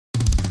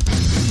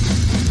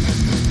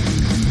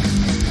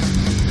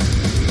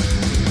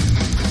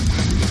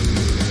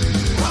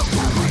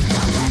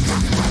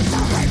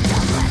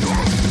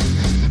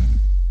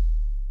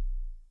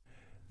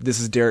This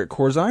is Derek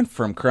Corzine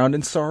from Crowned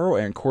in Sorrow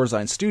and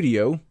Corzine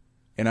Studio,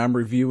 and I'm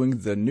reviewing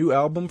the new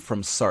album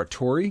from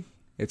Sartori.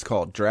 It's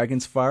called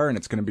Dragon's Fire, and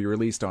it's going to be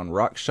released on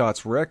Rock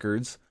Shots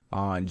Records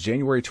on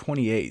January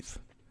 28th.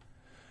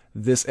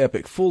 This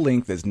epic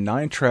full-length is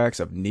 9 tracks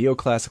of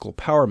neoclassical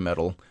power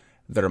metal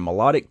that are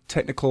melodic,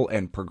 technical,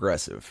 and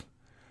progressive.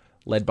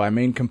 Led by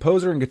main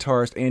composer and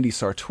guitarist Andy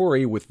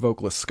Sartori with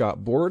vocalist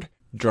Scott Board,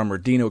 drummer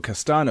Dino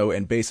Castano,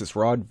 and bassist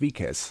Rod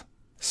Viquez.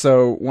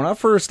 So, when I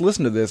first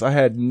listened to this, I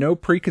had no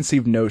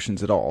preconceived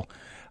notions at all.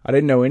 I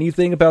didn't know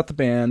anything about the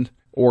band,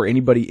 or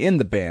anybody in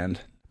the band,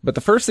 but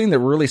the first thing that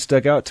really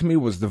stuck out to me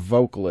was the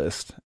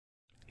vocalist.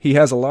 He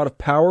has a lot of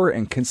power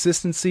and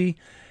consistency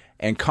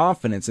and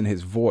confidence in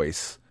his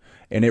voice,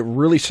 and it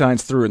really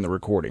shines through in the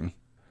recording.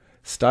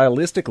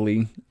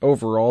 Stylistically,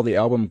 overall, the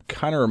album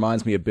kind of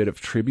reminds me a bit of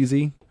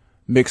Tribuzy,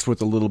 mixed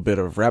with a little bit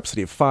of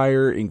Rhapsody of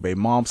Fire, Yngwie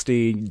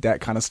Malmsteen,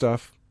 that kind of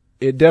stuff.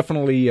 It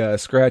definitely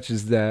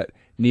scratches that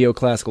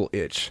neoclassical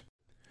itch.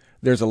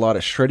 There's a lot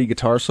of shreddy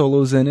guitar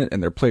solos in it,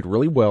 and they're played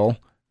really well.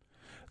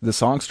 The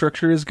song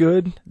structure is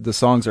good. The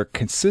songs are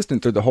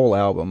consistent through the whole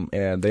album,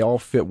 and they all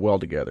fit well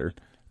together.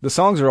 The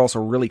songs are also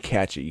really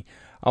catchy.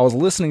 I was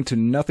listening to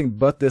nothing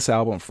but this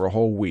album for a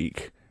whole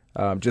week,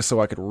 just so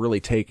I could really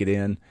take it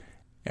in,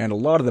 and a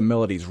lot of the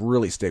melodies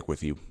really stick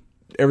with you.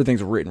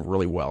 Everything's written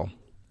really well.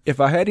 If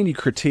I had any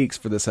critiques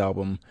for this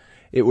album,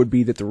 it would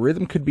be that the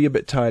rhythm could be a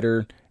bit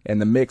tighter, and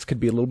the mix could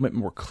be a little bit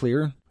more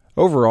clear.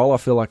 Overall, I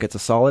feel like it's a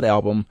solid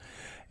album,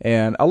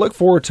 and I look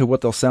forward to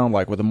what they'll sound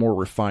like with a more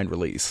refined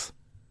release.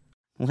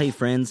 Well, hey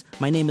friends,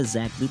 my name is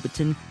Zach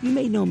Lupetin. You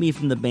may know me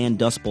from the band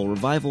Dust Bowl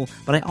Revival,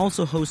 but I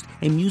also host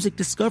a music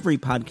discovery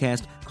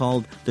podcast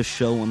called The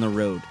Show on the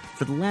Road.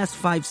 For the last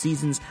 5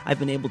 seasons, I've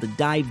been able to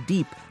dive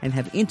deep and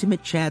have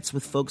intimate chats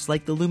with folks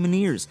like the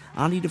Lumineers,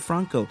 Ani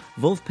DeFranco,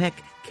 Wolfpack,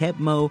 Keb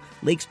Mo,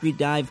 Lake Street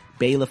Dive,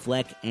 Bela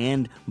Fleck,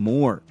 and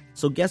more.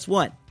 So guess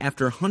what?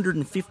 After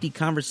 150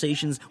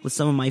 conversations with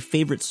some of my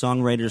favorite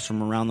songwriters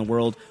from around the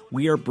world,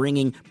 we are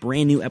bringing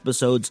brand new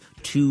episodes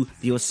to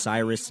the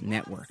Osiris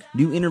Network.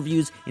 New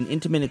interviews and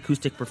intimate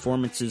acoustic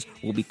performances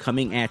will be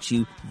coming at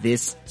you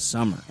this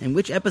summer. And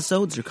which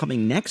episodes are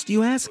coming next,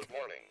 you ask?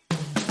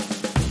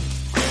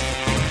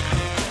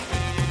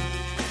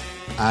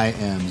 I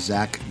am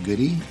Zach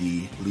Goody,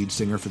 the lead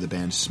singer for the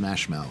band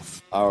Smash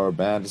Mouth. Our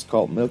band is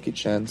called Milky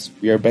Chance.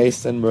 We are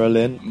based in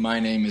Berlin. My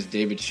name is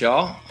David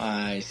Shaw.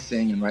 I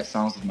sing and write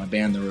songs with my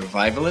band, The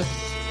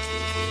Revivalists.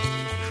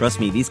 Trust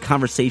me, these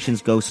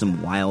conversations go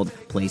some wild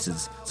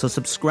places. So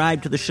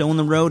subscribe to The Show on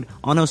the Road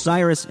on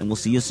Osiris, and we'll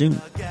see you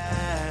soon.